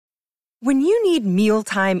When you need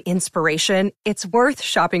mealtime inspiration, it's worth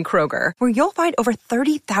shopping Kroger, where you'll find over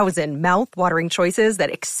 30,000 mouth-watering choices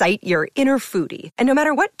that excite your inner foodie. And no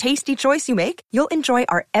matter what tasty choice you make, you'll enjoy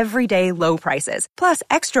our everyday low prices, plus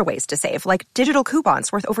extra ways to save, like digital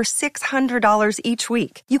coupons worth over $600 each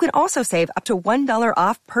week. You can also save up to $1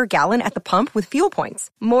 off per gallon at the pump with fuel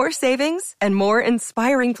points. More savings and more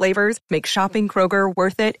inspiring flavors make shopping Kroger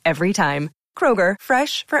worth it every time. Kroger,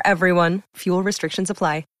 fresh for everyone. Fuel restrictions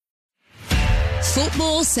apply.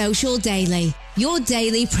 Football Social Daily, your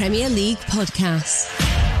daily Premier League podcast.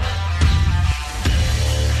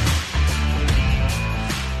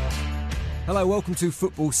 Hello, welcome to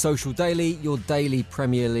Football Social Daily, your daily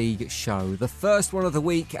Premier League show. The first one of the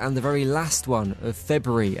week and the very last one of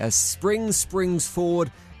February as spring springs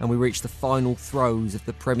forward and we reach the final throes of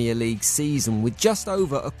the Premier League season with just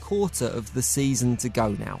over a quarter of the season to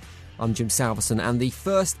go now. I'm Jim Salverson, and the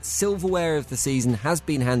first silverware of the season has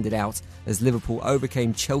been handed out as Liverpool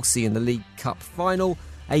overcame Chelsea in the League Cup final.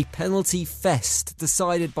 A penalty fest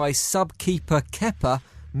decided by sub-keeper Kepa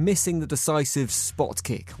missing the decisive spot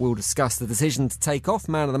kick. We'll discuss the decision to take off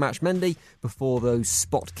man of the match Mendy before those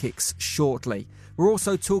spot kicks shortly. We'll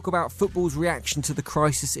also talk about football's reaction to the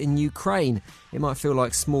crisis in Ukraine. It might feel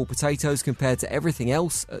like small potatoes compared to everything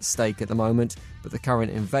else at stake at the moment, but the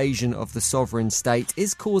current invasion of the sovereign state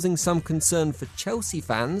is causing some concern for Chelsea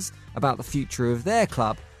fans about the future of their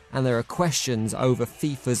club, and there are questions over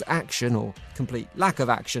FIFA's action, or complete lack of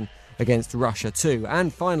action, against Russia too.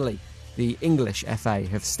 And finally, the English FA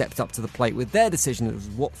have stepped up to the plate with their decision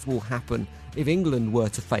of what will happen if England were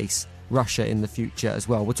to face Russia in the future as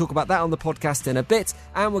well. We'll talk about that on the podcast in a bit,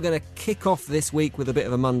 and we're going to kick off this week with a bit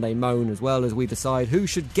of a Monday moan as well as we decide who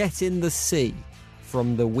should get in the sea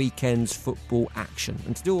from the weekend's football action.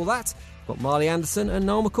 And to do all that, we've got Marley Anderson and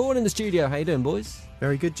Noel McCall in the studio. How you doing, boys?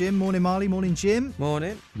 Very good, Jim. Morning, Marley. Morning, Jim.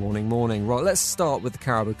 Morning. Morning. Right, let's start with the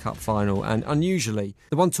Carabao Cup final. And unusually,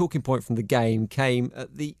 the one talking point from the game came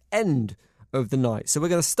at the end of the night. So we're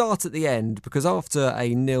going to start at the end because after a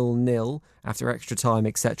 0-0, after extra time,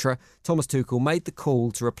 etc., Thomas Tuchel made the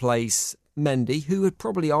call to replace Mendy, who had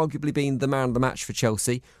probably arguably been the man of the match for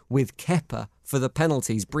Chelsea, with Kepa for the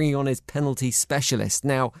penalties, bringing on his penalty specialist.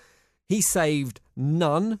 Now, he saved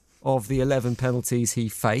none of the 11 penalties he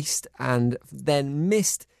faced and then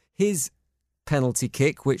missed his penalty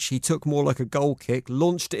kick, which he took more like a goal kick,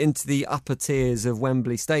 launched it into the upper tiers of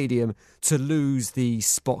Wembley Stadium to lose the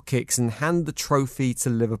spot kicks and hand the trophy to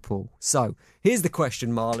Liverpool. So, here's the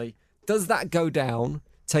question, Marley. Does that go down,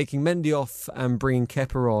 taking Mendy off and bringing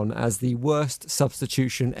Kepa on, as the worst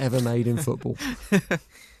substitution ever made in football?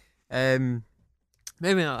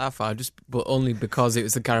 Maybe not that far, but only because it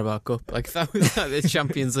was the Carabao Cup. Like, if that was like the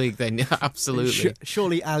Champions League, then yeah, absolutely.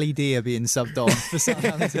 Surely Ali Dia being subbed on for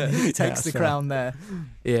Southampton. He takes the crown there.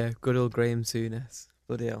 Yeah, good old Graham Souness.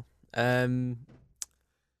 Bloody hell.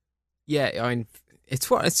 Yeah, I mean, it's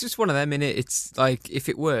just one of them, innit? It's like, if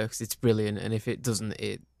it works, it's brilliant, and if it doesn't,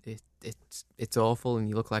 it's awful, and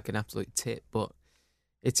you look like an absolute tit. But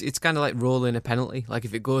it's kind of like rolling a penalty. Like,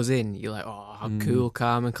 if it goes in, you're like, oh, how cool,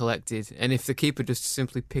 calm and collected. And if the keeper just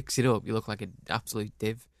simply picks it up, you look like an absolute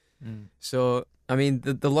div. So, I mean,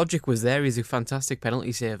 the logic was there. He's a fantastic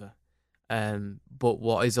penalty saver. But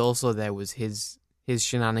what is also there was his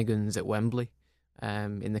shenanigans at Wembley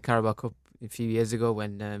in the Carabao Cup a few years ago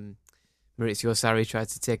when Maurizio Sarri tried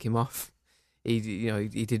to take him off. He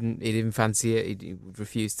didn't fancy it. He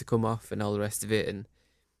refused to come off and all the rest of it. And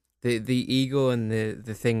the ego and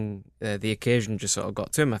the occasion just sort of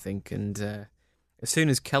got to him, I think. And as soon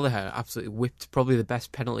as Kelleher absolutely whipped probably the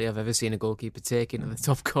best penalty I've ever seen a goalkeeper take into the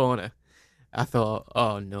top corner, I thought,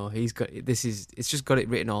 oh no, it's just got it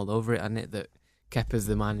written all over it, hasn't it, that Kepa's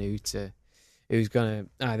the man who's gonna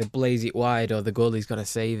either blaze it wide or the goalie's got to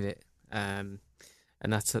save it. And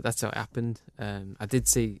that's how it happened. I did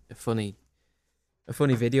see a funny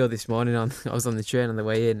video this morning. I was on the train on the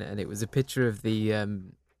way in, and it was a picture of the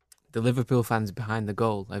Liverpool fans behind the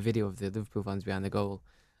goal, a video of the Liverpool fans behind the goal,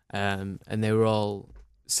 and they were all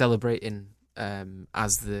celebrating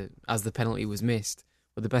as the penalty was missed.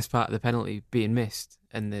 But the best part of the penalty being missed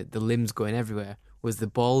and the limbs going everywhere was the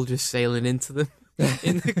ball just sailing into them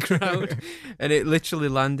in the crowd, and it literally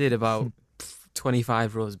landed about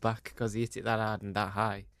 25 rows back because he hit it that hard and that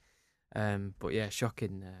high. But yeah,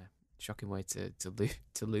 shocking way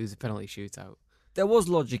to lose a penalty shootout. There was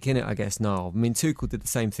logic in it, I guess, now. I mean, Tuchel did the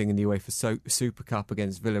same thing in the UEFA Super Cup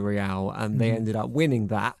against Villarreal, and they ended up winning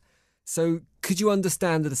that. So could you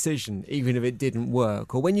understand the decision, even if it didn't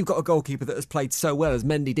work? Or when you've got a goalkeeper that has played so well as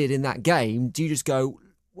Mendy did in that game, do you just go,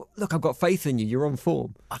 look, I've got faith in you, you're on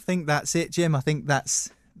form? I think that's it, Jim. I think that's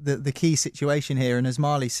the key situation here. And as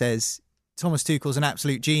Marley says, Thomas Tuchel's an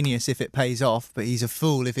absolute genius if it pays off, but he's a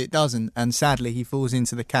fool if it doesn't. And sadly, he falls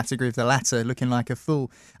into the category of the latter, looking like a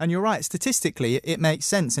fool. And you're right, statistically, it makes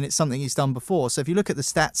sense, and it's something he's done before. So if you look at the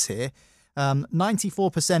stats here,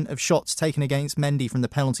 94% of shots taken against Mendy from the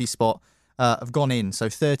penalty spot have gone in, so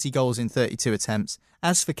 30 goals in 32 attempts.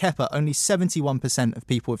 As for Kepa, only 71% of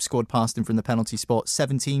people have scored past him from the penalty spot,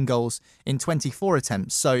 17 goals in 24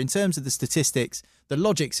 attempts. So in terms of the statistics, the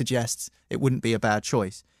logic suggests it wouldn't be a bad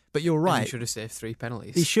choice. But you're right. He should have saved 3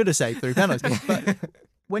 penalties. He should have saved 3 penalties. But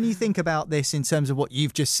when you think about this in terms of what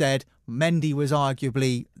you've just said, Mendy was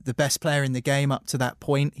arguably the best player in the game up to that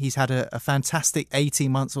point. He's had a fantastic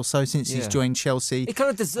 18 months or so since he's joined Chelsea. He kind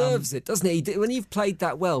of deserves it, doesn't he? When you've played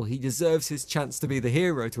that well, he deserves his chance to be the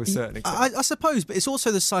hero to a certain extent. I suppose, but it's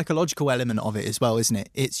also the psychological element of it as well, isn't it?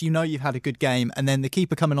 It's, you've had a good game, and then the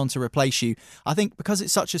keeper coming on to replace you. I think because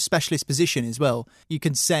it's such a specialist position as well, you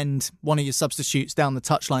can send one of your substitutes down the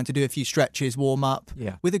touchline to do a few stretches, warm up.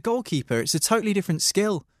 Yeah. With a goalkeeper, it's a totally different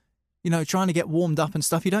skill. Trying to get warmed up and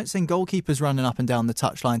stuff. You don't send goalkeepers running up and down the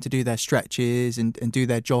touchline to do their stretches and do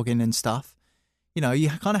their jogging and stuff. You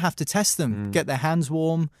kind of have to test them, get their hands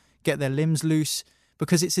warm, get their limbs loose,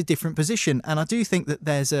 because it's a different position. And I do think that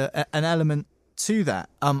there's an element to that.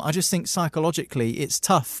 I just think psychologically it's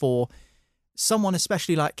tough for someone,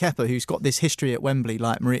 especially like Kepa, who's got this history at Wembley,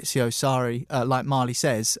 like Maurizio Sarri, like Marley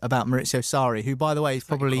says about Maurizio Sarri, who, by the way, is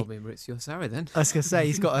probably... You called me Maurizio Sarri then. I was going to say,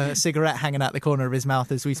 he's got a cigarette hanging out the corner of his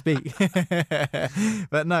mouth as we speak.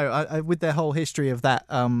 But no, with their whole history of that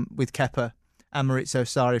with Kepa and Maurizio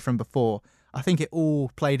Sarri from before, I think it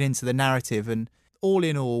all played into the narrative. And all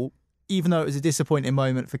in all, even though it was a disappointing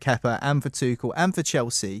moment for Kepa and for Tuchel and for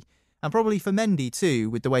Chelsea, and probably for Mendy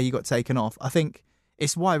too, with the way he got taken off, I think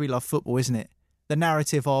it's why we love football, isn't it? The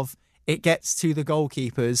narrative of it gets to the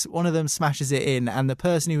goalkeepers, one of them smashes it in, and the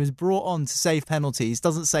person who was brought on to save penalties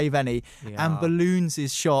doesn't save any, and balloons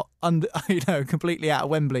his shot under, completely out of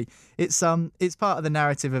Wembley. It's part of the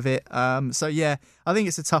narrative of it. So yeah, I think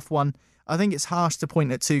it's a tough one. I think it's harsh to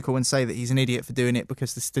point at Tuchel and say that he's an idiot for doing it,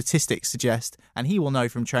 because the statistics suggest, and he will know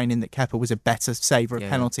from training, that Kepa was a better saver of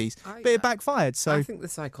penalties, but it backfired. So I think the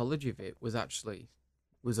psychology of it was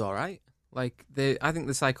all right. Like, I think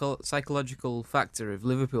the psychological factor of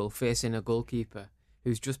Liverpool facing a goalkeeper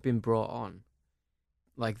who's just been brought on,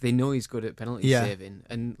 like, they know he's good at penalty saving,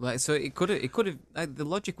 and like, so it could have like, the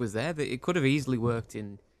logic was there that it could have easily worked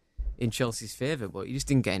in Chelsea's favour, but he just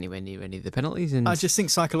didn't get anywhere near any of the penalties. And I just think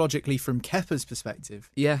psychologically, from Kepa's perspective,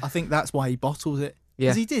 I think that's why he bottled it.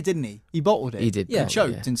 Because he did, didn't he? He bottled it. He did. He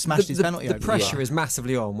choked and smashed his penalty over. The pressure is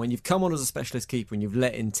massively on when you've come on as a specialist keeper and you've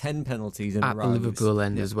let in 10 penalties in a row. At the Liverpool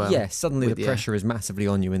end as well. Yeah, suddenly the pressure is massively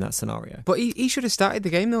on you in that scenario. But he should have started the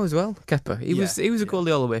game though as well, Kepa. He was a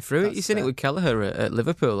goalie all the way through it. You've seen it with Kelleher at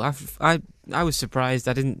Liverpool. I was surprised.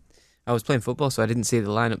 I was playing football, so I didn't see the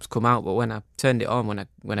lineups come out. But when I turned it on,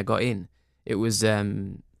 when I got in, it was I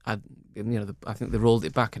think they rolled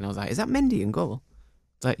it back, and I was like, "Is that Mendy in goal?"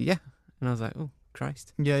 It's like, yeah, and I was like, "Oh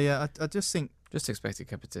Christ!" Yeah. I just think expected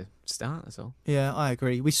Kepa to start. That's all. Yeah, I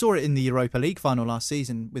agree. We saw it in the Europa League final last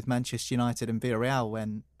season with Manchester United and Villarreal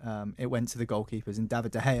when it went to the goalkeepers, and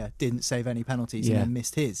David De Gea didn't save any penalties and then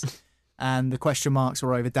missed his. And the question marks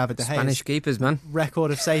were over David De Gea's Spanish keepers, man.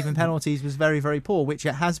 Record of saving penalties was very, very poor, which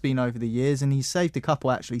it has been over the years, and he's saved a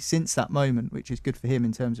couple actually since that moment, which is good for him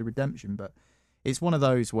in terms of redemption. But it's one of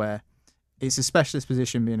those where it's a specialist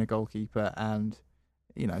position being a goalkeeper, and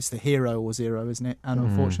it's the hero or zero, isn't it? And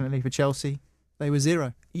unfortunately for Chelsea, they were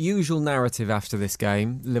zero. Usual narrative after this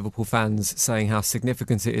game. Liverpool fans saying how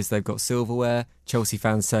significant it is they've got silverware. Chelsea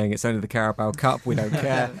fans saying it's only the Carabao Cup, we don't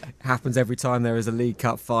care. It happens every time there is a League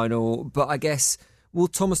Cup final. But I guess, will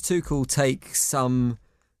Thomas Tuchel take some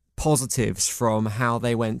positives from how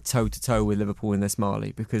they went toe-to-toe with Liverpool in this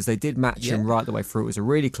Marley? Because they did match them right the way through. It was a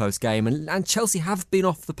really close game. And Chelsea have been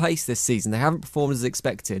off the pace this season. They haven't performed as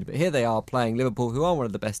expected. But here they are playing Liverpool, who are one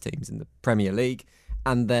of the best teams in the Premier League.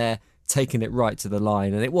 And they're taking it right to the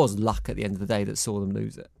line, and it was luck at the end of the day that saw them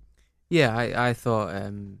lose it. Yeah, I thought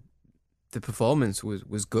the performance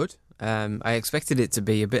was good. I expected it to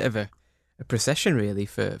be a bit of a procession really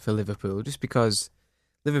for Liverpool, just because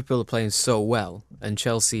Liverpool are playing so well and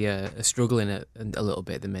Chelsea are struggling a little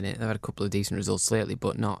bit at the minute. They've had a couple of decent results lately,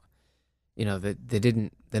 but not, they're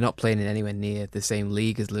not playing in anywhere near the same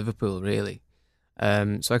league as Liverpool really.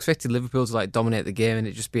 So I expected Liverpool to dominate the game and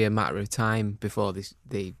it just be a matter of time before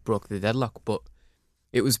they broke the deadlock. But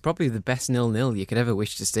it was probably the best 0-0 you could ever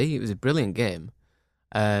wish to see. It was a brilliant game,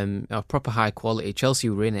 proper high quality.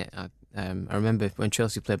 Chelsea were in it. I remember when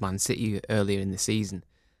Chelsea played Man City earlier in the season,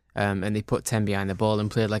 and they put 10 behind the ball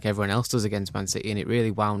and played like everyone else does against Man City, and it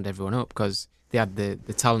really wound everyone up because they had the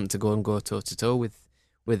talent to go toe to toe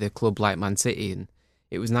with a club like Man City, and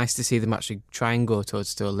it was nice to see them actually try and go toe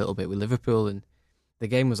to toe a little bit with Liverpool. And the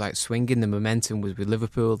game was like swinging. The momentum was with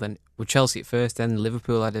Liverpool, then with Chelsea at first. Then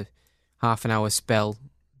Liverpool had a half an hour spell,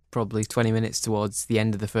 probably 20 minutes towards the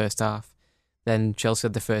end of the first half. Then Chelsea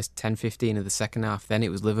had the first 10-15 of the second half. Then it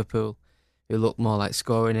was Liverpool who looked more like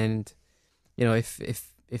scoring. And you know,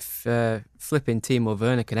 if flipping Timo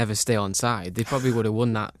Werner can ever stay on side, they probably would have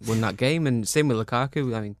won that game. And same with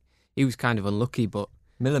Lukaku. I mean, he was kind of unlucky, but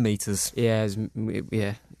millimetres. Yeah,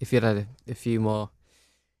 if he'd had a few more,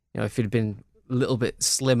 you know, if he'd been a little bit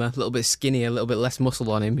slimmer, a little bit skinnier, a little bit less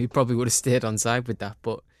muscle on him, he probably would have stayed on side with that.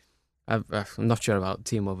 But I'm not sure about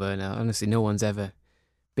Timo Werner. Honestly, no one's ever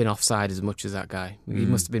been offside as much as that guy. He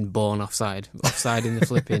must have been born offside in the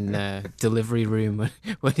flipping delivery room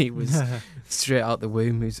when he was straight out the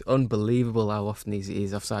womb. It's unbelievable how often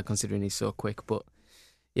he's offside, considering he's so quick. But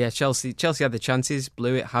yeah, Chelsea had the chances,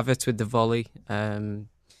 blew it. Havertz with the volley.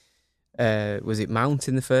 Was it Mount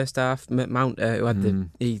in the first half? Mount who had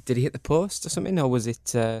did he hit the post or something, or was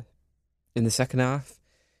it in the second half?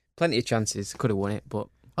 Plenty of chances, could have won it, but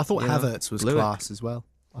I thought Havertz was class as well.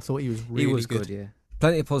 I thought he was really good. Yeah.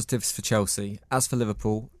 Plenty of positives for Chelsea. As for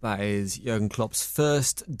Liverpool, that is Jurgen Klopp's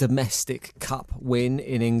first domestic cup win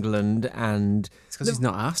in England, and it's because he's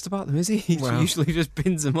not asked about them, is he? He usually just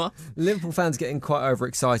bins them off. Liverpool fans getting quite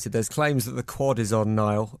overexcited. There's claims that the quad is on,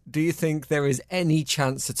 Niall. Do you think there is any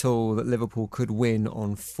chance at all that Liverpool could win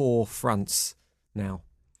on 4 fronts now?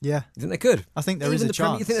 Yeah. You think they could? I think there is a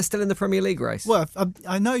chance. You think they're still in the Premier League race? Well,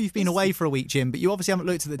 I know you've been away for a week, Jim, but you obviously haven't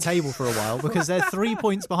looked at the table for a while because they're 3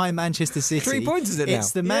 points behind Manchester City. 3 points is it now?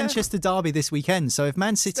 It's the Manchester derby this weekend, so if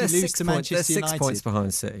Man City lose to Manchester United... They're 6 points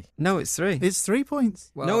behind City. No, it's 3. It's 3 points.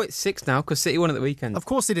 Well, no, it's 6 now because City won at the weekend. Of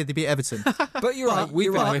course they did. They beat Everton. But you're right.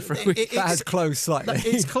 We've been away for a week. That is close slightly.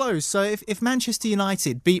 It's close. So if Manchester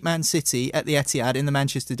United beat Man City at the Etihad in the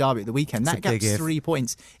Manchester derby at the weekend, that gap's 3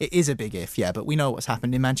 points. It is a big if, yeah, but we know what's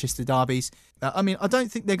happened in Manchester derbies. I mean, I don't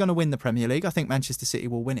think they're going to win the Premier League. I think Manchester City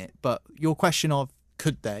will win it. But your question of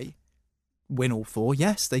could they win all 4?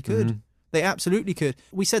 Yes, they could. Mm-hmm. They absolutely could.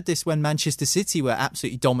 We said this when Manchester City were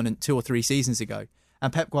absolutely dominant 2 or 3 seasons ago.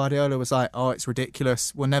 And Pep Guardiola was like, oh, it's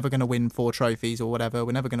ridiculous. We're never going to win 4 trophies or whatever.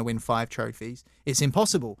 We're never going to win 5 trophies. It's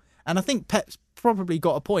impossible. And I think Pep's probably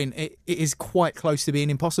got a point. It is quite close to being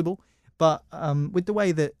impossible. But with the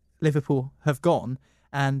way that Liverpool have gone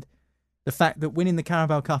and the fact that winning the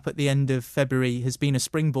Carabao Cup at the end of February has been a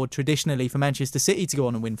springboard traditionally for Manchester City to go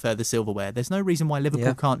on and win further silverware, there's no reason why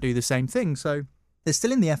Liverpool can't do the same thing. So they're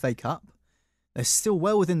still in the FA Cup. They're still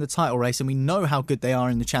well within the title race, and we know how good they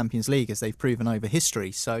are in the Champions League, as they've proven over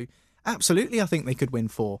history. So absolutely, I think they could win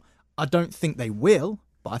 4. I don't think they will,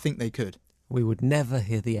 but I think they could. We would never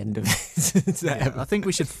hear the end of it. I think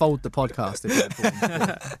we should fold the podcast.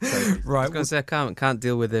 Right. I was going to say, I can't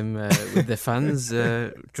deal with them, with the fans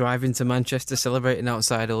driving to Manchester, celebrating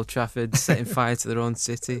outside Old Trafford, setting fire to their own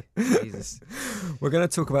city. Jesus. We're going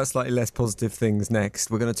to talk about slightly less positive things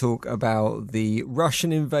next. We're going to talk about the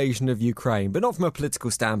Russian invasion of Ukraine, but not from a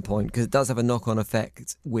political standpoint, because it does have a knock-on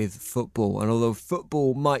effect with football. And although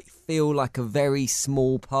football might feel like a very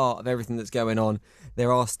small part of everything that's going on,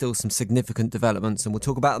 there are still some significant developments, and we'll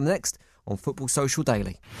talk about them next on Football Social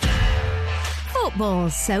Daily. Football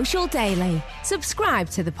Social Daily. Subscribe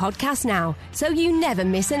to the podcast now so you never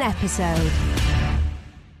miss an episode.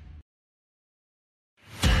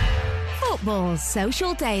 Football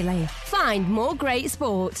Social Daily. Find more great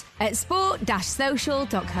sport at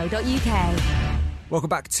sport-social.co.uk. Welcome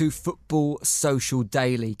back to Football Social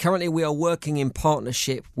Daily. Currently we are working in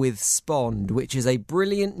partnership with Spond, which is a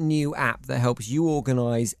brilliant new app that helps you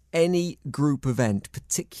organise any group event,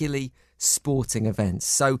 particularly sporting events.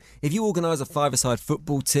 So if you organise a 5-a-side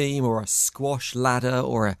football team or a squash ladder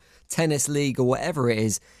or a tennis league or whatever it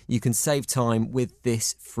is, you can save time with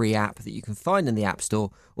this free app that you can find in the App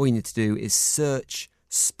Store. All you need to do is search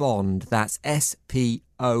Spond. That's SPOND.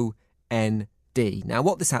 Now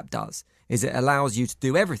what this app does is it allows you to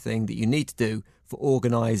do everything that you need to do for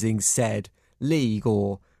organising said league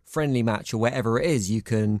or friendly match or whatever it is. You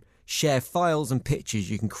can share files and pictures,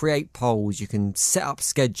 you can create polls, you can set up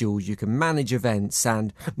schedules, you can manage events,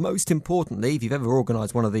 and most importantly, if you've ever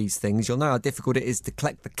organised one of these things, you'll know how difficult it is to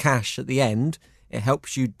collect the cash at the end. It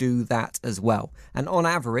helps you do that as well. And on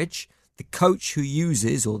average, the coach who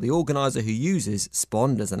uses, or the organiser who uses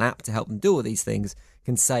Spond as an app to help them do all these things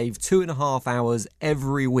can save 2.5 hours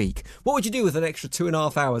every week. What would you do with an extra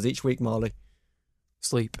 2.5 hours each week, Marley?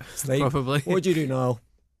 Sleep. Probably. What would you do, Niall?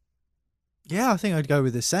 Yeah, I think I'd go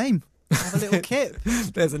with the same. Have a little kip.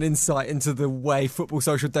 There's an insight into the way Football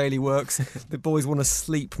Social Daily works. The boys want to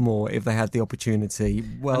sleep more if they had the opportunity.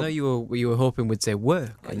 Well, I know you were hoping we'd say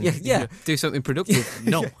work. And, yeah. Do something productive.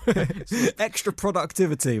 No. Extra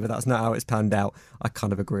productivity, but that's not how it's panned out. I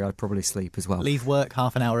kind of agree. I'd probably sleep as well. Leave work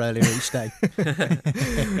half an hour earlier each day.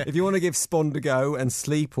 If you want to give Spond a go and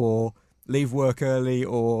sleep, or leave work early,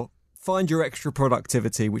 or find your extra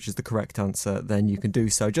productivity, which is the correct answer, then you can do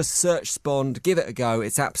so. Just search Spond, give it a go.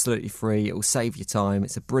 It's absolutely free. It will save you time.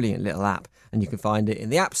 It's a brilliant little app, and you can find it in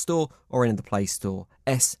the App Store or in the Play Store.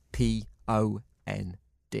 SPOND.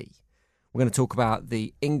 We're going to talk about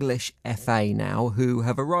the English FA now, who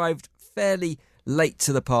have arrived fairly late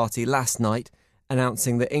to the party last night,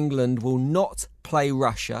 announcing that England will not play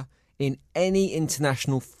Russia in any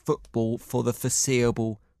international football for the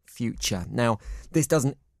foreseeable future. Now, this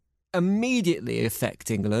doesn't immediately affect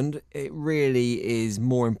England. It really is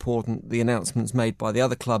more important the announcements made by the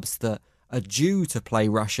other clubs that are due to play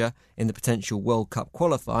Russia in the potential World Cup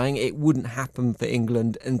qualifying. It wouldn't happen for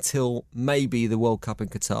England until maybe the World Cup in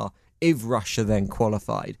Qatar, if Russia then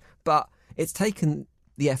qualified. But it's taken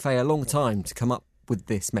the FA a long time to come up with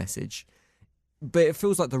this message. But it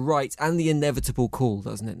feels like the right and the inevitable call,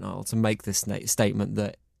 doesn't it, Niall, to make this statement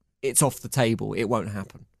that it's off the table, it won't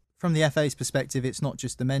happen. From the FA's perspective, it's not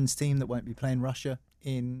just the men's team that won't be playing Russia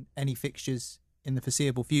in any fixtures in the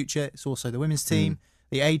foreseeable future. It's also the women's team,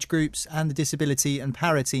 the age groups, and the disability and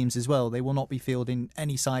para teams as well. They will not be fielding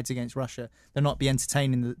any sides against Russia. They'll not be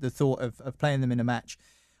entertaining the thought of playing them in a match.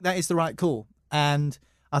 That is the right call. And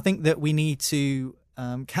I think that we need to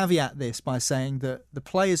caveat this by saying that the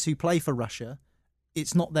players who play for Russia,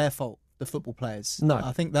 it's not their fault. The football players. No.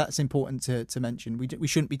 I think that's important to mention. We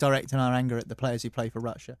shouldn't be directing our anger at the players who play for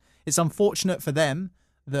Russia. It's unfortunate for them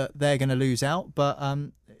that they're going to lose out, but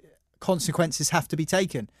consequences have to be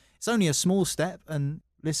taken. It's only a small step, and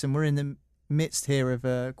listen, we're in the midst here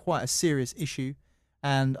of quite a serious issue,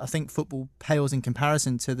 and I think football pales in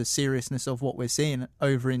comparison to the seriousness of what we're seeing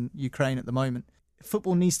over in Ukraine at the moment.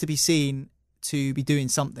 Football needs to be seen to be doing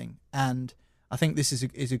something, and I think this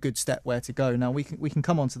is a good step where to go. Now, we can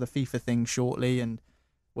come on to the FIFA thing shortly, and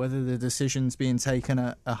whether the decisions being taken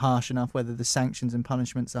are harsh enough, whether the sanctions and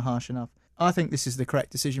punishments are harsh enough. I think this is the correct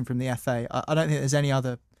decision from the FA. I don't think there's any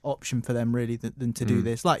other option for them, really, than to do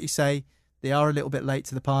this. Like you say, they are a little bit late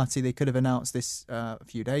to the party. They could have announced this a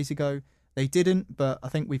few days ago. They didn't, but I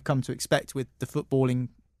think we've come to expect with the footballing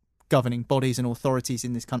governing bodies and authorities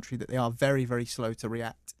in this country that they are very, very slow to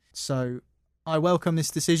react. So I welcome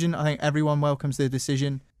this decision. I think everyone welcomes the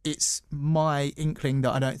decision. It's my inkling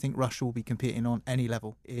that I don't think Russia will be competing on any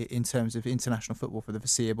level in terms of international football for the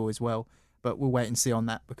foreseeable as well. But we'll wait and see on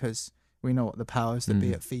that, because we know what the powers that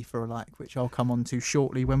be at FIFA are like, which I'll come on to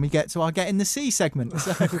shortly when we get to our Get in the Sea segment.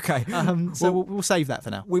 So, Okay. We'll save that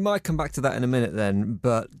for now. We might come back to that in a minute then,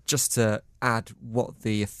 but just to add what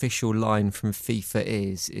the official line from FIFA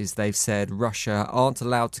is they've said Russia aren't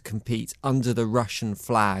allowed to compete under the Russian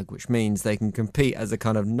flag, which means they can compete as a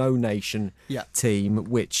kind of no-nation team,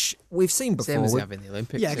 which we've seen before. Same as they have in the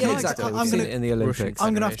Olympics. Yeah, exactly. We've seen it in the Olympics.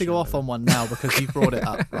 I'm going to have to go off on one now because you brought it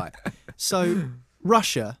up. Right. So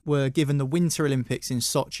Russia were given the Winter Olympics in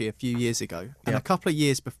Sochi a few years ago. And a couple of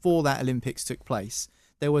years before that Olympics took place,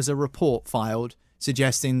 there was a report filed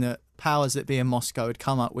suggesting that powers that be in Moscow had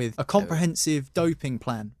come up with a comprehensive doping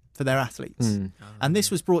plan for their athletes. And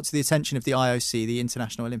this was brought to the attention of the IOC, the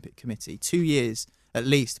International Olympic Committee, 2 years at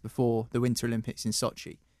least before the Winter Olympics in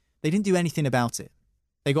Sochi. They didn't do anything about it.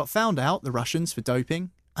 They got found out, the Russians, for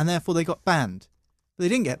doping, and therefore they got banned. But they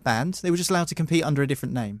didn't get banned. They were just allowed to compete under a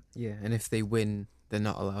different name. Yeah, and if they win, they're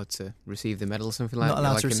not allowed to receive the medal or something like that. Not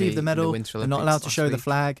allowed to receive the medal. They're not allowed to show the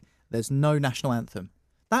flag. There's no national anthem.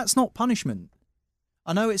 That's not punishment.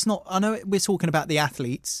 I know it's not. I know we're talking about the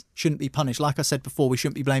athletes shouldn't be punished. Like I said before, we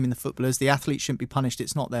shouldn't be blaming the footballers. The athletes shouldn't be punished.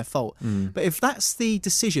 It's not their fault. But if that's the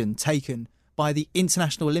decision taken by the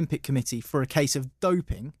International Olympic Committee for a case of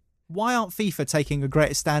doping, why aren't FIFA taking a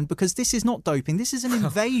greater stand? Because this is not doping. This is an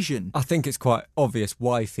invasion. I think it's quite obvious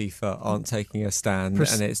why FIFA aren't taking a stand,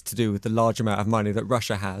 and it's to do with the large amount of money that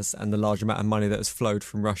Russia has and the large amount of money that has flowed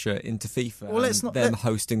from Russia into FIFA. Well, let's not them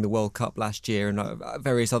hosting the World Cup last year and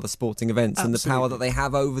various other sporting events. Absolutely. And the power that they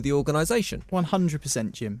have over the organisation.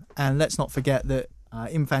 100%, Jim. And let's not forget that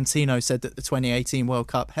Infantino said that the 2018 World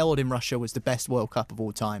Cup held in Russia was the best World Cup of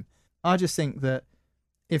all time. I just think that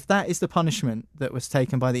if that is the punishment that was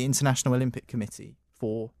taken by the International Olympic Committee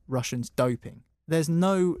for Russians doping, there's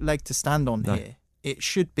no leg to stand on here.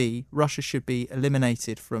 Russia should be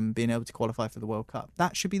eliminated from being able to qualify for the World Cup.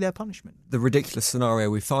 That should be their punishment. The ridiculous scenario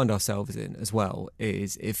we find ourselves in as well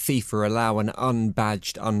is if FIFA allow an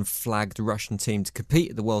unbadged, unflagged Russian team to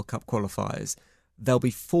compete at the World Cup qualifiers, they'll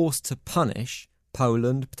be forced to punish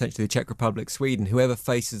Poland, potentially the Czech Republic, Sweden, whoever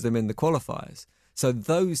faces them in the qualifiers. So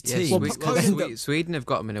those teams... Sweden have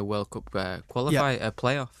got them in a World Cup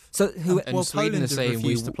playoff. So Sweden have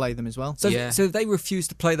refused to play them as well. So if they refuse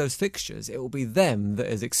to play those fixtures, it will be them that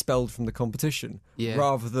is expelled from the competition,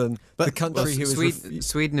 rather than the country who is...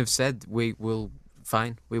 Sweden have said, we will...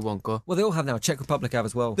 Fine, we won't go. Well, they all have now. Czech Republic have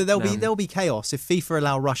as well. But there'll be chaos if FIFA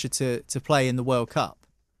allow Russia to play in the World Cup,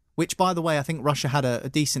 which, by the way, I think Russia had a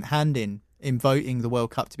decent hand in voting the World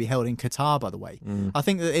Cup to be held in Qatar, by the way. I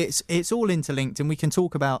think that it's all interlinked, and we can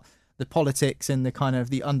talk about the politics and the kind of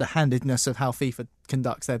the underhandedness of how FIFA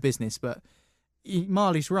conducts their business, but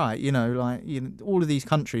Marley's right, all of these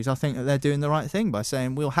countries, I think that they're doing the right thing by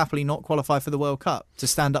saying we'll happily not qualify for the World Cup to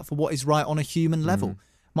stand up for what is right on a human level.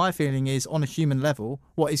 My feeling is, on a human level,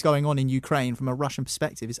 what is going on in Ukraine from a Russian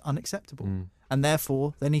perspective is unacceptable. And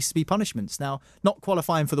therefore, there needs to be punishments. Now, not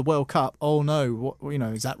qualifying for the World Cup, oh no,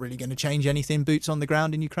 is that really going to change anything, boots on the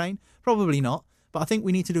ground in Ukraine? Probably not. But I think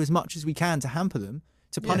we need to do as much as we can to hamper them,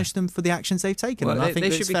 to punish them for the actions they've taken. Well, and I think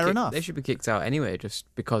that's fair enough. They should be kicked out anyway, just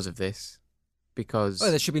because of this. Because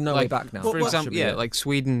there should be no way back now. For example, like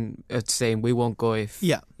Sweden are saying we won't go if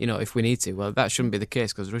we need to. Well, that shouldn't be the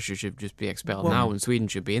case, because Russia should just be expelled now, and Sweden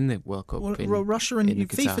should be in the World Cup. Russia and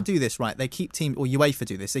FIFA do this, right? They keep UEFA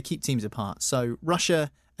do this. They keep teams apart. So Russia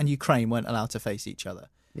and Ukraine weren't allowed to face each other.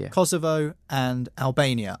 Yeah. Kosovo and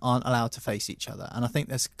Albania aren't allowed to face each other, and I think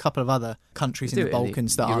there's a couple of other countries in the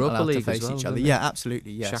Balkans that aren't allowed to face each other. Yeah,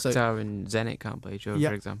 absolutely. Yeah, Shakhtar and Zenit can't play each other,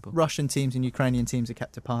 for example. Russian teams and Ukrainian teams are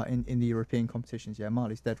kept apart in the European competitions. Yeah,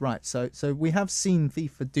 Marley's dead right. So we have seen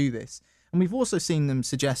FIFA do this, and we've also seen them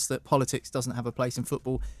suggest that politics doesn't have a place in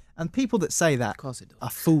football. And people that say that are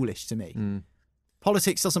foolish to me.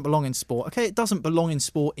 Politics doesn't belong in sport. Okay, it doesn't belong in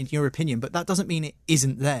sport in your opinion, but that doesn't mean it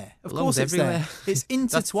isn't there. Of course it's everywhere. There. It's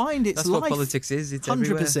intertwined. It's that's life. What politics is. It's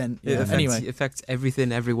 100%. It affects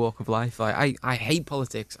everything, every walk of life. I hate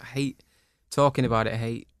politics. I hate talking about it. I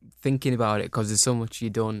hate thinking about it, because there's so much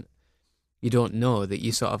you don't know, that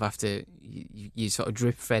you sort of have to, you sort of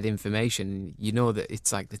drip fed information. You know that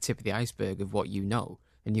it's like the tip of the iceberg of what you know,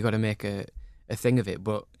 and you got to make a thing of it.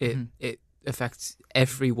 But it affects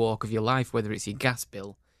every walk of your life, whether it's your gas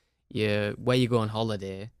bill, where you go on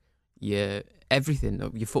holiday, everything,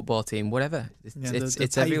 your football team, whatever.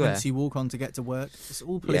 It's everywhere. You walk on to get to work. It's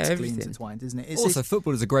all politically intertwined, isn't it?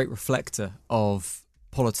 Football is a great reflector of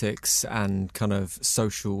politics and kind of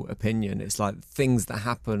social opinion. It's like things that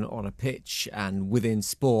happen on a pitch and within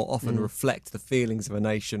sport often reflect the feelings of a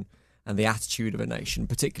nation and the attitude of a nation.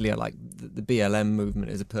 Particularly like the BLM movement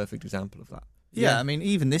is a perfect example of that. Yeah, I mean,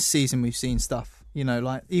 even this season we've seen stuff,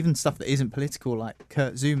 like even stuff that isn't political, like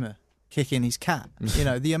Kurt Zuma kicking his cat.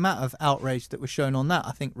 The amount of outrage that was shown on that,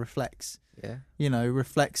 I think, reflects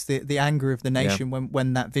the anger of the nation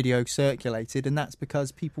when that video circulated, and that's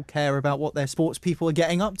because people care about what their sports people are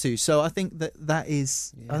getting up to. So I think that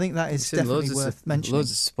is definitely worth mentioning.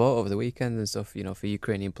 Loads of support over the weekend and stuff, for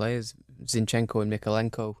Ukrainian players. Zinchenko and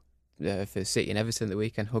Mikolenko for City and Everton the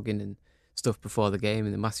weekend, hugging and stuff before the game,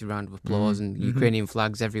 and a massive round of applause, and Ukrainian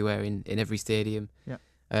flags everywhere in every stadium. Yeah.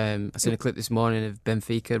 I seen a clip this morning of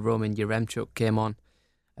Benfica. Roman Yaremchuk came on.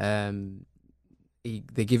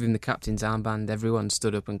 They give him the captain's armband. Everyone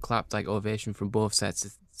stood up and clapped, like ovation from both sets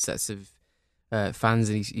of fans,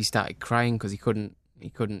 and he started crying because he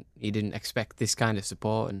didn't expect this kind of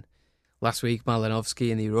support. And last week,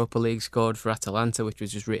 Malinovsky in the Europa League scored for Atalanta, which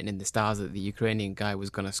was just written in the stars that the Ukrainian guy was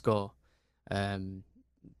going to score.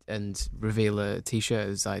 And reveal a T-shirt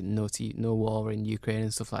as like no war in Ukraine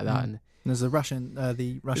and stuff like that. And there's the Russian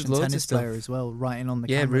tennis player as well, writing on the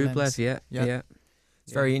camera Rublev. lens. Yeah.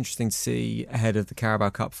 It's very interesting to see ahead of the Carabao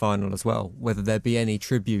Cup final as well, whether there be any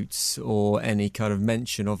tributes or any kind of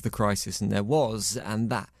mention of the crisis, and there was, and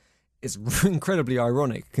that is incredibly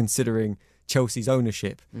ironic considering Chelsea's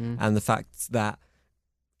ownership and the fact that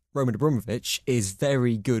Roman Abramovich is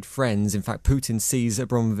very good friends. In fact, Putin sees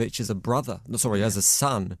Abramovich as a brother, as a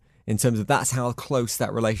son, in terms of that's how close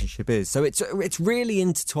that relationship is. So it's really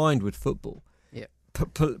intertwined with football,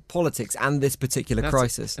 politics, and this particular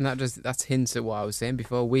crisis. And that's hints at what I was saying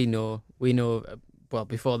before. We know. Well,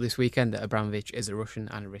 before this weekend, that Abramovich is a Russian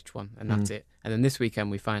and a rich one, and that's it. And then this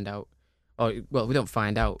weekend we find out, we don't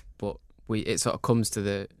find out, but it sort of comes to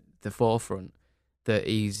the forefront that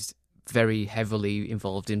he's very heavily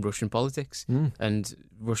involved in Russian politics, and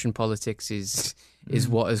Russian politics is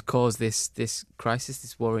what has caused this crisis,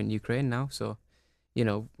 this war in Ukraine now. So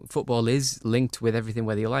football is linked with everything,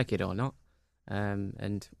 whether you like it or not.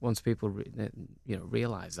 And once people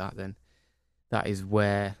realise that, then that is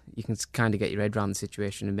where you can kind of get your head around the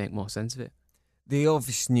situation and make more sense of it. The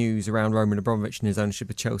obvious news around Roman Abramovich and his ownership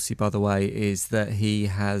of Chelsea, by the way, is that he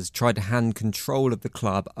has tried to hand control of the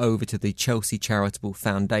club over to the Chelsea Charitable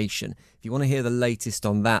Foundation. If you want to hear the latest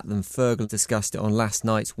on that, then Fergal discussed it on last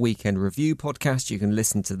night's Weekend Review podcast. You can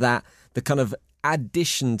listen to that. The kind of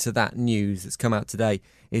addition to that news that's come out today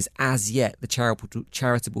is, as yet, the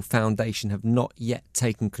Charitable Foundation have not yet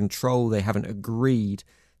taken control. They haven't agreed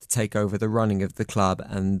to take over the running of the club,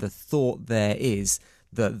 and the thought there is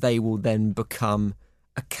that they will then become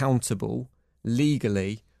accountable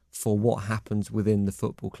legally for what happens within the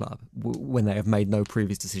football club when they have made no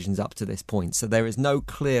previous decisions up to this point. So there is no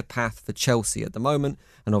clear path for Chelsea at the moment,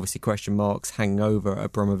 and obviously question marks hanging over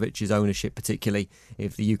Abramovich's ownership, particularly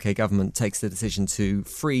if the UK government takes the decision to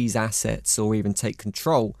freeze assets or even take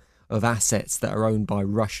control of assets that are owned by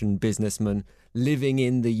Russian businessmen living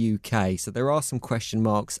in the UK. So there are some question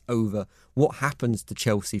marks over what happens to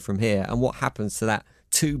Chelsea from here and what happens to that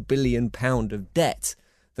 £2 billion of debt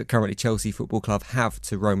that currently Chelsea Football Club have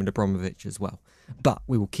to Roman Abramovich as well. But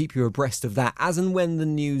we will keep you abreast of that as and when the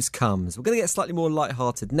news comes. We're going to get slightly more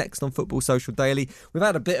lighthearted next on Football Social Daily. We've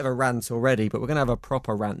had a bit of a rant already, but we're going to have a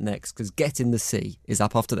proper rant next because Get in the Sea is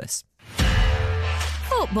up after this.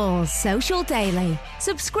 Football Social Daily.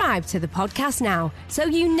 Subscribe to the podcast now so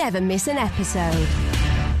you never miss an episode.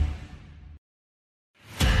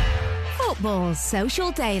 Football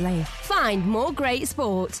Social Daily. Find more great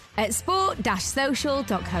sport at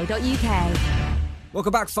sport-social.co.uk.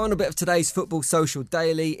 Welcome back. Final bit of today's Football Social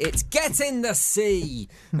Daily. It's Get in the Sea.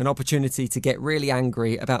 An opportunity to get really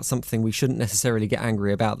angry about something we shouldn't necessarily get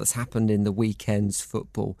angry about that's happened in the weekend's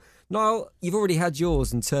football. Niall, you've already had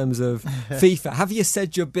yours in terms of FIFA. Have you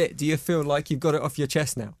said your bit? Do you feel like you've got it off your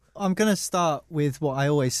chest now? I'm going to start with what I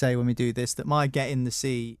always say when we do this, that my Get in the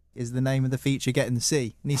Sea is the name of the feature, Get in the Sea.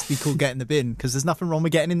 It needs to be called Get in the Bin, because there's nothing wrong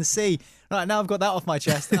with getting in the sea. Right, now I've got that off my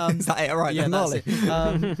chest. Is that it? All right, yeah, that's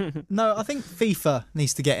it. No, I think FIFA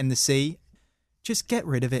needs to get in the sea. Just get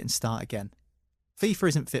rid of it and start again. FIFA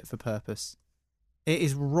isn't fit for purpose. It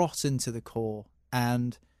is rotten to the core.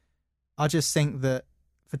 And I just think that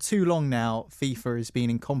for too long now, FIFA has been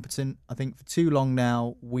incompetent. I think for too long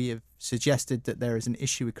now, we have suggested that there is an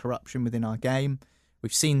issue with corruption within our game.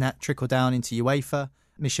 We've seen that trickle down into UEFA,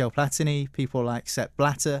 Michel Platini, people like Sepp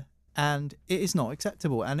Blatter, and it is not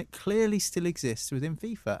acceptable. And it clearly still exists within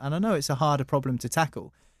FIFA. And I know it's a harder problem to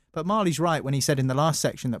tackle, but Marley's right when he said in the last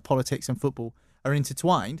section that politics and football are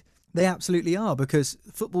intertwined. They absolutely are, because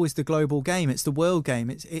football is the global game. It's the world game.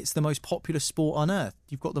 It's the most popular sport on earth.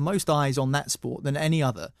 You've got the most eyes on that sport than any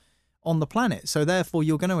other on the planet. So therefore,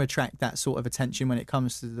 you're going to attract that sort of attention when it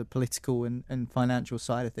comes to the political and financial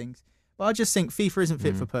side of things. But I just think FIFA isn't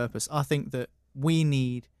fit for purpose. I think that we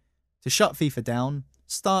need to shut FIFA down,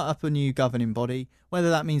 start up a new governing body. Whether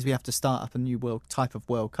that means we have to start up a new type of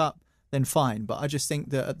World Cup, then fine. But I just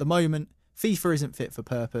think that at the moment, FIFA isn't fit for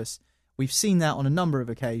purpose. We've seen that on a number of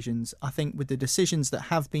occasions. I think with the decisions that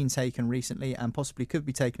have been taken recently and possibly could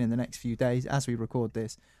be taken in the next few days as we record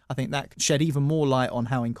this, I think that could shed even more light on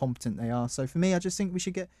how incompetent they are. So for me, I just think we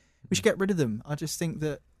should get rid of them. I just think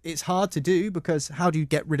that it's hard to do, because how do you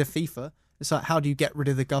get rid of FIFA? It's like, how do you get rid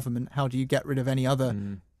of the government? How do you get rid of any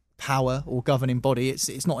other power or governing body?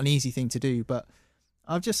 It's not an easy thing to do, but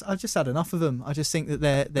I've just had enough of them. I just think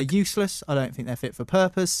that they're useless. I don't think they're fit for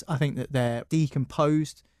purpose. I think that they're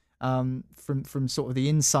decomposed. From sort of the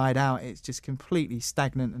inside out. It's just completely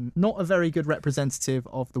stagnant and not a very good representative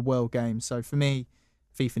of the world game. So for me,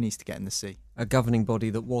 FIFA needs to get in the sea. A governing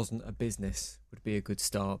body that wasn't a business would be a good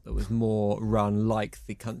start, that was more run like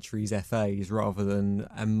the country's FAs rather than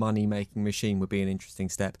a money-making machine would be an interesting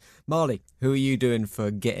step. Marley, who are you doing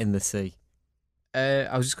for Get in the Sea?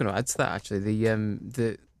 I was just going to add to that, actually.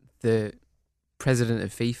 The president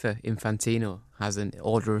of FIFA, Infantino, has an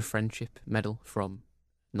Order of Friendship medal from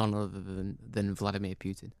none other than Vladimir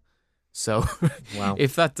Putin. So, wow.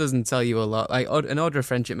 If that doesn't tell you a lot, like an Order of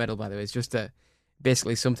Friendship medal, by the way, is just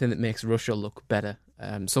basically something that makes Russia look better.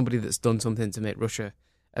 Somebody that's done something to make Russia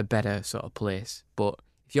a better sort of place. But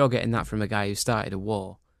if you're getting that from a guy who started a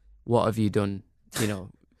war, what have you done?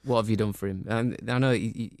 What have you done for him? And I know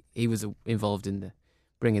he was involved in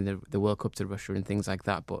bringing the World Cup to Russia and things like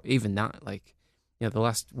that. But even that, the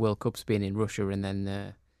last World Cup's been in Russia and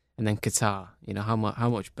then Qatar. How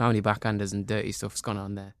many backhanders and dirty stuff's gone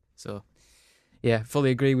on there. So, yeah,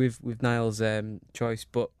 fully agree with Niall's choice.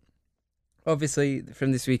 But obviously,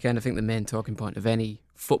 from this weekend, I think the main talking point of any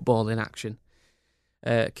football in action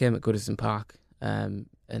came at Goodison Park. And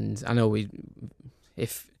I know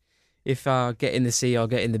if our get in the sea or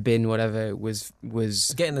get in the bin, whatever, was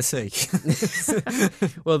Get in the sea.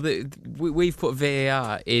 well, we've put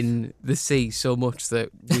VAR in the sea so much that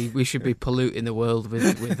we should be polluting the world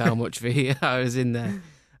with how much VAR is in there.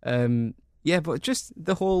 But just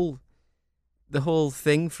the whole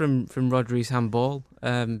thing from Rodri's handball,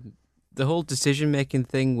 the whole decision making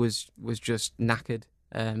thing was just knackered.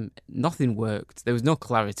 Nothing worked. There was no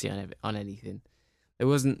clarity on anything. There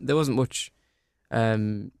wasn't much.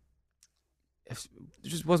 There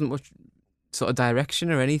just wasn't much sort of direction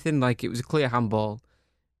or anything. Like, it was a clear handball.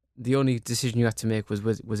 The only decision you had to make was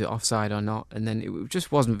it offside or not, and then it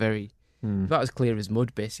just wasn't very. About as clear as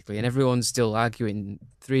mud, basically. And everyone's still arguing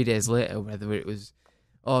 3 days later whether it was,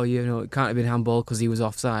 it can't have been handball because he was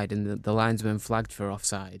offside, and the linesman flagged for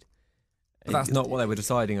offside. But that's not what they were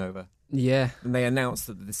deciding over. Yeah, and they announced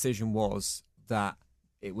that the decision was that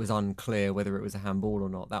it was unclear whether it was a handball or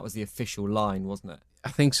not. That was the official line, wasn't it? I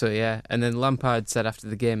think so, yeah. And then Lampard said after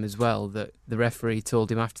the game as well that the referee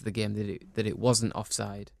told him after the game that it wasn't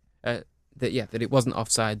offside. That it wasn't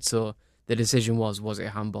offside. So the decision was it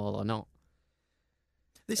a handball or not?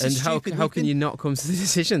 And how can you not come to the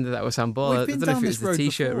decision that was handball? I don't know if it was the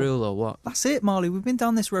T-shirt rule or what. That's it, Marley. We've been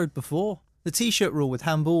down this road before. The T-shirt rule with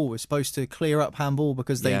handball was supposed to clear up handball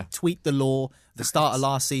because they tweaked the law at the start of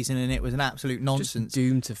last season, and it was an absolute nonsense. Just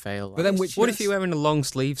doomed to fail. But then what if you're wearing a long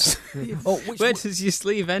sleeves? Where does your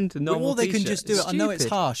sleeve end? Or they can just do it. I know it's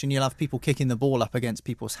harsh, and you'll have people kicking the ball up against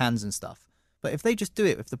people's hands and stuff. But if they just do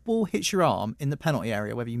it, if the ball hits your arm in the penalty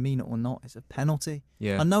area, whether you mean it or not, it's a penalty.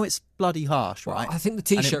 Yeah. I know it's bloody harsh, right? I think the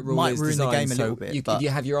T-shirt rule might is ruin designed the game a so little bit. you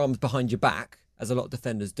have your arms behind your back, as a lot of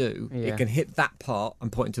defenders do. Yeah. It can hit that part.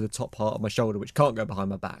 I'm pointing to the top part of my shoulder, which can't go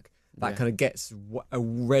behind my back. That kind of gets a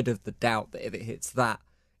red of the doubt that if it hits that,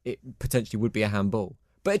 it potentially would be a handball.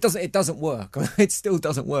 But it doesn't work. It still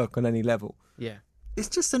doesn't work on any level. Yeah. It's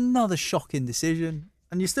just another shocking decision.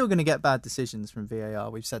 And you're still going to get bad decisions from VAR.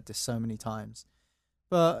 We've said this so many times.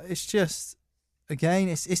 But it's just, again,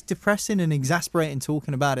 it's depressing and exasperating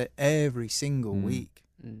talking about it every single week.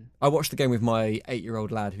 I watched the game with my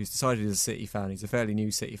 8-year-old lad who's decided he's a City fan. He's a fairly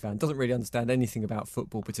new City fan. Doesn't really understand anything about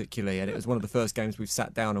football particularly. And it was one of the first games we've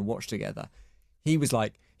sat down and watched together. He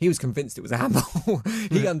was convinced it was a handball.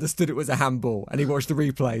 He understood it was a handball and he watched the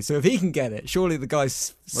replay. So if he can get it, surely the guy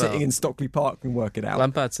sitting in Stockley Park can work it out.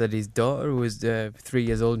 Lampard said his daughter was 3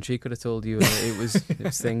 years old and she could have told you it was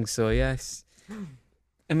things. So yes.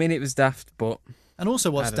 I mean, it was daft, but... And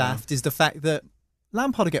also what's daft is the fact that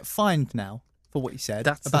Lampard will get fined now for what he said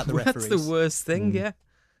about the referees. That's the worst thing, yeah.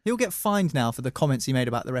 He'll get fined now for the comments he made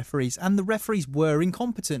about the referees, and the referees were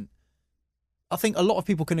incompetent. I think a lot of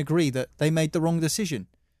people can agree that they made the wrong decision.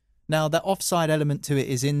 Now, that offside element to it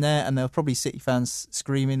is in there, and there were probably City fans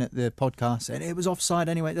screaming at the podcast saying it was offside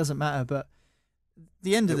anyway, it doesn't matter, but at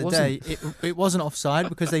the end of the day, it wasn't offside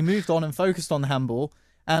because they moved on and focused on the handball,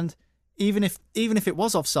 and... Even if it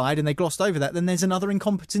was offside and they glossed over that, then there's another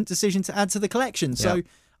incompetent decision to add to the collection. So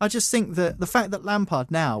I just think that the fact that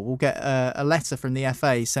Lampard now will get a letter from the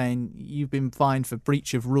FA saying you've been fined for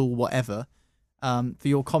breach of rule, whatever, for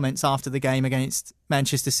your comments after the game against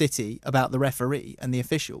Manchester City about the referee and the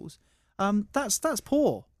officials, that's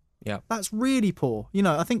poor. Yeah, that's really poor. You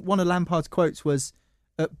know, I think one of Lampard's quotes was,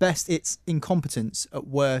 "At best, it's incompetence. At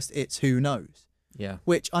worst, it's who knows." Yeah,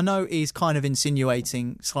 which I know is kind of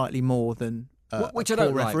insinuating slightly more than which a I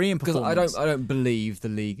don't poor refereeing performance. Because I don't believe the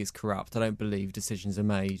league is corrupt. I don't believe decisions are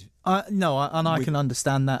made. I can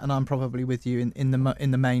understand that, and I'm probably with you in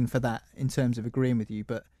the main for that in terms of agreeing with you.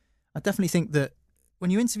 But I definitely think that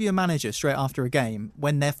when you interview a manager straight after a game,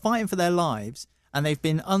 when they're fighting for their lives and they've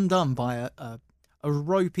been undone by a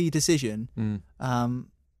ropey decision,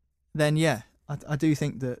 then yeah, I do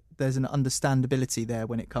think that there's an understandability there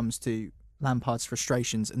when it comes to Lampard's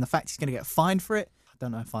frustrations, and the fact he's going to get fined for it, I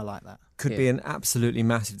don't know if I like that. Could be an absolutely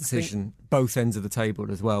massive decision, both ends of the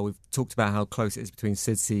table as well. We've talked about how close it is between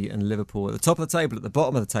City and Liverpool. At the top of the table, at the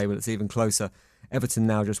bottom of the table, it's even closer. Everton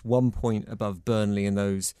now just 1 point above Burnley in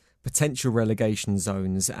those potential relegation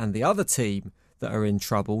zones, and the other team that are in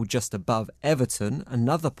trouble just above Everton,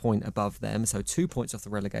 another point above them, so 2 points off the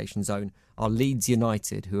relegation zone, are Leeds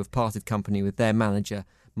United, who have parted company with their manager,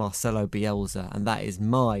 Marcelo Bielsa, and that is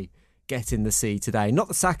my get in the sea today. Not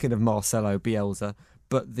the sacking of Marcelo Bielsa,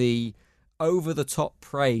 but the over-the-top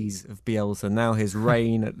praise of Bielsa. Now his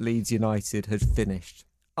reign at Leeds United had finished.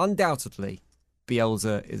 Undoubtedly,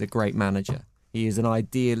 Bielsa is a great manager. He is an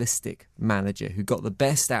idealistic manager who got the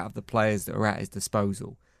best out of the players that were at his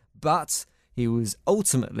disposal. But he was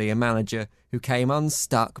ultimately a manager who came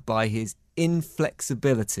unstuck by his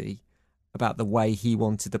inflexibility about the way he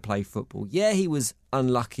wanted to play football. Yeah, he was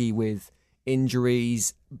unlucky with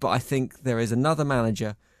injuries, but I think there is another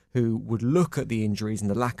manager who would look at the injuries and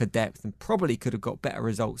the lack of depth and probably could have got better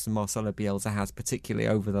results than Marcelo Bielsa has, particularly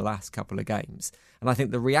over the last couple of games. And I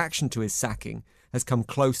think the reaction to his sacking has come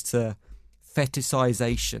close to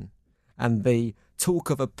fetishization, and the talk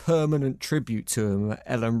of a permanent tribute to him at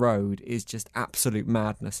Ellen Road is just absolute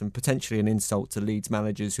madness and potentially an insult to Leeds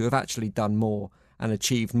managers who have actually done more and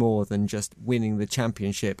achieved more than just winning the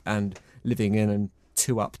championship and living in a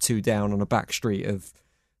 2 up, 2 down on a back street of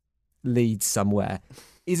Leeds somewhere.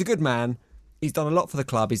 He's a good man. He's done a lot for the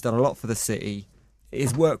club. He's done a lot for the city.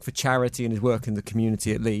 His work for charity and his work in the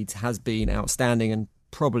community at Leeds has been outstanding and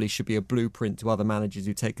probably should be a blueprint to other managers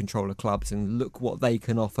who take control of clubs and look what they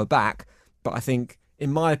can offer back. But I think,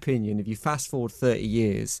 in my opinion, if you fast forward 30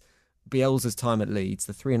 years, Bielsa's time at Leeds,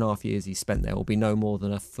 the 3.5 years he spent there, will be no more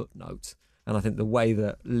than a footnote. And I think the way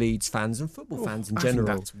that Leeds fans and football fans in general...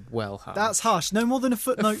 I think that's well harsh. That's harsh. No more than a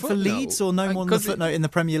footnote for Leeds, or no more than a footnote in the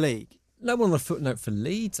Premier League? No more than a footnote for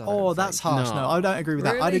Leeds. That's harsh. No, I don't agree with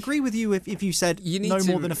that. I'd agree with you if you said no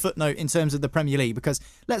more than a footnote in terms of the Premier League, because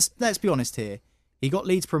let's be honest here. He got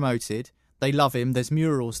Leeds promoted. They love him. There's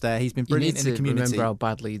murals there. He's been brilliant in the community. Remember how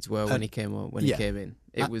bad Leeds were when he came in.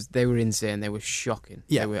 They were insane. They were shocking.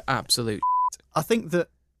 Yeah. They were absolute. I think that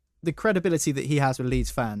the credibility that he has with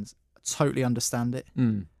Leeds fans, I totally understand it.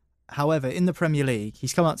 However, in the Premier League,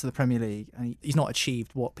 he's come up to the Premier League and he's not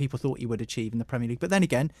achieved what people thought he would achieve in the Premier League. But then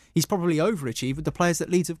again, he's probably overachieved with the players that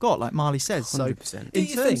Leeds have got, like Marley says. 100%.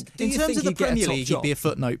 So in terms of the Premier League, he'd be a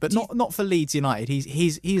footnote, but not for Leeds United.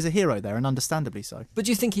 He's a hero there, and understandably so. But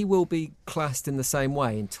do you think he will be classed in the same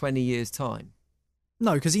way in 20 years' time?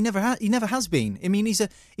 No, because he never has been. I mean, he's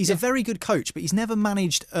a very good coach, but he's never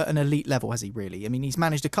managed at an elite level, has he? Really? I mean, he's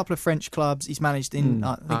managed a couple of French clubs. He's managed in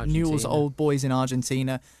Newell's Old Boys in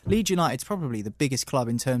Argentina. Leeds United's probably the biggest club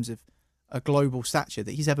in terms of a global stature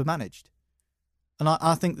that he's ever managed, and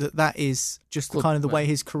I think that is just kind of the way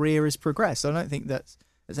his career has progressed. I don't think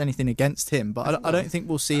there's anything against him, but I don't think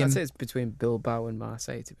we'll see him. I'd say it's between Bilbao and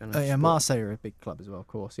Marseille, to be honest. Marseille are a big club as well, of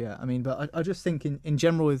course. Yeah, I mean, but I just think in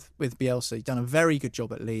general with Bielsa, he's done a very good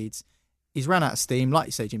job at Leeds. He's ran out of steam, like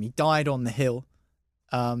you say, Jimmy. He died on the hill.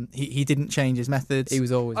 He didn't change his methods. He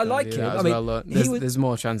was always. I like him. I mean, there's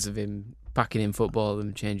more chance of him packing in football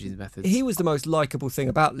than changing his methods. He was the most likeable thing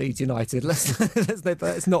about Leeds United.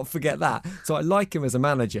 Let's not forget that. So I like him as a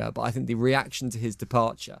manager, but I think the reaction to his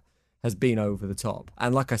departure has been over the top.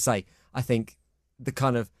 And like I say, I think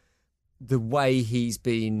the way he's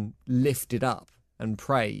been lifted up and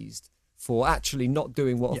praised for actually not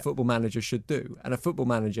doing what a football manager should do. And a football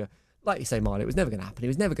manager, like you say, Marley, it was never going to happen. He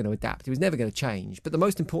was never going to adapt. He was never going to change. But the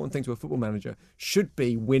most important thing to a football manager should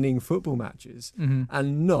be winning football matches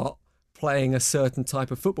and not playing a certain type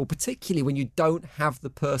of football, particularly when you don't have the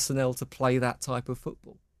personnel to play that type of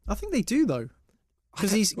football. I think they do, though.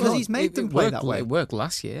 Because he's made them play that way. It worked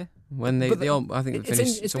last year. When they all, I think they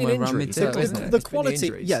finished somewhere around mid-table. The quality,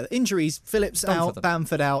 injuries. Phillips out,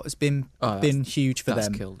 Bamford out has been huge for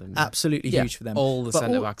them. Killed them. Absolutely huge for them. All the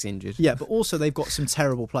centre-backs injured. Yeah, but also they've got some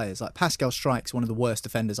terrible players. Like Pascal Strike's one of the worst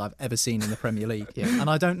defenders I've ever seen in the Premier League. And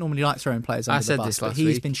I don't normally like throwing players under the bus, but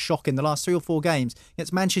he's been shocking the last 3 or 4 games.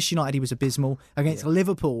 Against Manchester United, he was abysmal. Against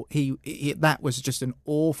Liverpool, that was just an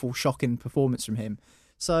awful, shocking performance from him.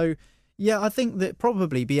 So... yeah, I think that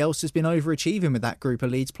probably Bielsa's been overachieving with that group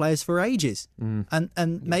of Leeds players for ages.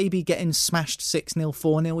 And maybe getting smashed 6-0,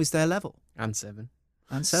 4-0 is their level. And 7.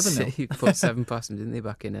 And 7-0. He put 7 past them, didn't they,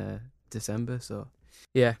 back in December? So,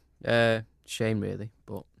 yeah, shame really.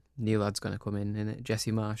 But new lad's going to come in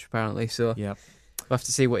Jesse Marsh, apparently. So, we'll have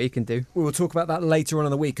to see what he can do. We will talk about that later on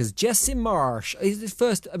in the week, because Jesse Marsh is the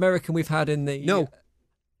first American we've had in the... No,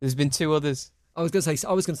 there's been 2 others. I was going to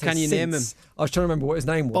say. Can you name him? I was trying to remember what his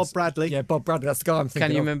name was. Bob Bradley. Yeah, Bob Bradley. That's the guy I'm thinking of.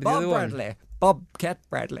 Can you remember the other one? Bobcat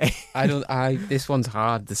Bradley. This one's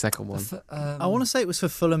hard. The second one. I want to say it was for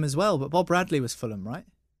Fulham as well, but Bob Bradley was Fulham, right?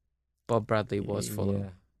 Bob Bradley was Fulham. Yeah.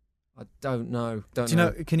 I don't know. Do you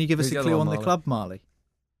know? Can you give us a clue on the club, Marley?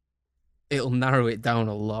 It'll narrow it down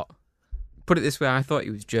a lot. Put it this way: I thought he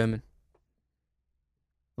was German.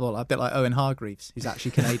 Well, a bit like Owen Hargreaves, who's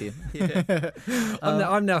actually Canadian.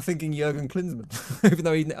 I'm now thinking Jurgen Klinsmann, even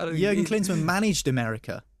though Jurgen Klinsmann managed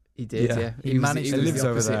America. He did, yeah. He managed. He lives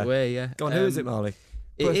over there. Way, yeah. Go on, who is it, Marley?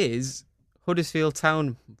 It is Huddersfield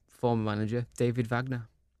Town former manager David Wagner.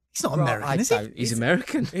 He's not American, is he? He's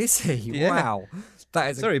American. Is he? Yeah. Wow.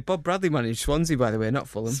 Sorry, Bob Bradley managed Swansea, by the way, not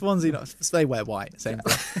Fulham. Swansea, they wear white. Same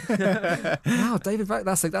thing. Wow, David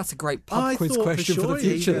Wagner. That's a great pub quiz question for the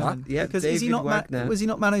future. Yeah, because David Wagner. Was he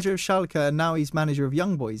not manager of Schalke, and now he's manager of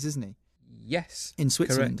Young Boys, isn't he? Yes. In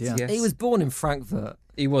Switzerland, correct, yeah. Yes. He was born in Frankfurt.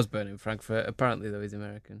 He was born in Frankfurt. Apparently, though, he's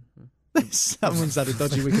American. Someone's had a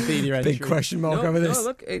dodgy Wikipedia entry. Big question mark over this. No,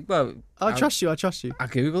 look, I trust you. I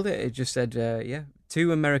googled it. It just said,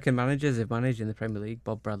 2 American managers have managed in the Premier League: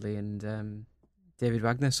 Bob Bradley and David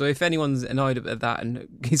Wagner. So if anyone's annoyed at that and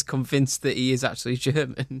is convinced that he is actually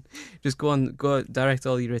German, just go direct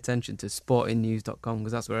all your attention to sportingnews.com,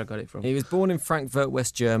 because that's where I got it from. He was born in Frankfurt,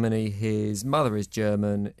 West Germany. His mother is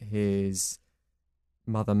German. His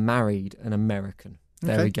mother married an American.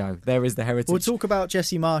 There we go. There is the heritage. We'll talk about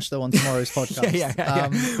Jesse Marsch though on tomorrow's podcast. yeah.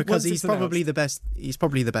 Because Once he's it's probably the best. He's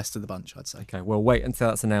probably the best of the bunch, I'd say. Okay, well, wait until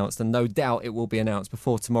that's announced, and no doubt it will be announced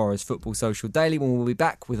before tomorrow's Football Social Daily, when we'll be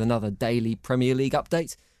back with another daily Premier League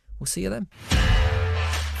update. We'll see you then.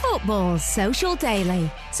 Football Social Daily.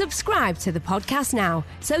 Subscribe to the podcast now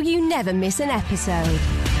so you never miss an episode.